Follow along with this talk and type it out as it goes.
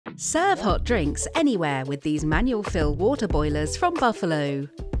Serve hot drinks anywhere with these manual fill water boilers from Buffalo.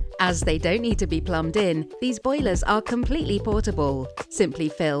 As they don't need to be plumbed in, these boilers are completely portable. Simply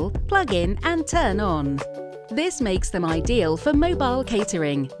fill, plug in and turn on. This makes them ideal for mobile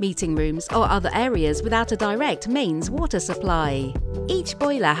catering, meeting rooms or other areas without a direct mains water supply. Each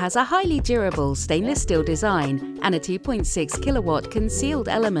boiler has a highly durable stainless steel design and a 2.6 kilowatt concealed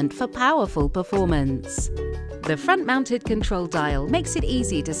element for powerful performance. The front-mounted control dial makes it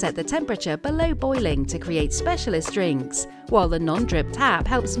easy to set the temperature below boiling to create specialist drinks, while the non-drip tap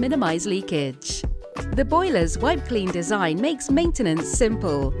helps minimize leakage. The boiler's wipe-clean design makes maintenance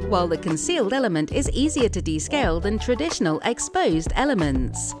simple, while the concealed element is easier to descale than traditional exposed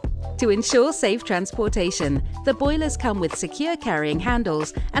elements. To ensure safe transportation, the boilers come with secure carrying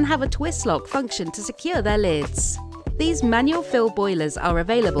handles and have a twist lock function to secure their lids. These manual fill boilers are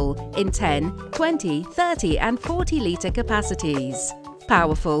available in 10, 20, 30 and 40 litre capacities.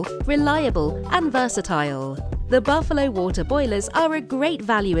 Powerful, reliable and versatile. The Buffalo water boilers are a great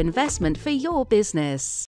value investment for your business.